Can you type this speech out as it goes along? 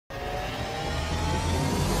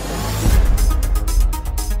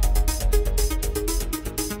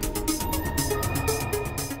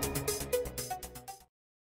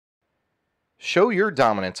Show your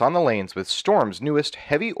dominance on the lanes with Storm's newest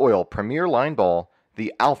heavy oil premier line ball,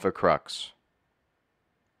 the Alpha Crux.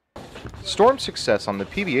 Storm's success on the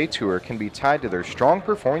PBA Tour can be tied to their strong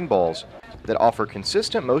performing balls that offer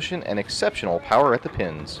consistent motion and exceptional power at the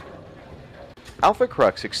pins. Alpha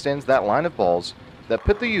Crux extends that line of balls that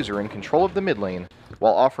put the user in control of the mid lane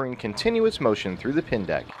while offering continuous motion through the pin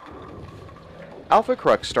deck. Alpha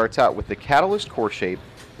Crux starts out with the catalyst core shape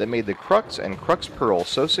that made the Crux and Crux Pearl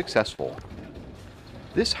so successful.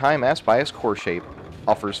 This high mass bias core shape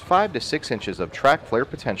offers 5 to 6 inches of track flare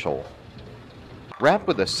potential. Wrapped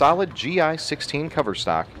with a solid GI-16 cover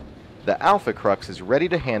stock, the Alpha Crux is ready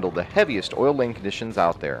to handle the heaviest oil lane conditions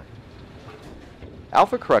out there.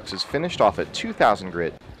 Alpha Crux is finished off at 2000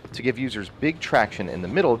 grit to give users big traction in the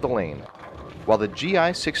middle of the lane, while the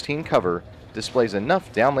GI-16 cover displays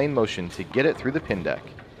enough down lane motion to get it through the pin deck.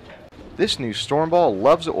 This new Storm ball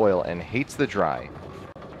loves oil and hates the dry.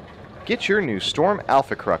 Get your new Storm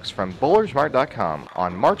Alpha Crux from BowlersMart.com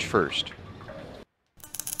on March 1st.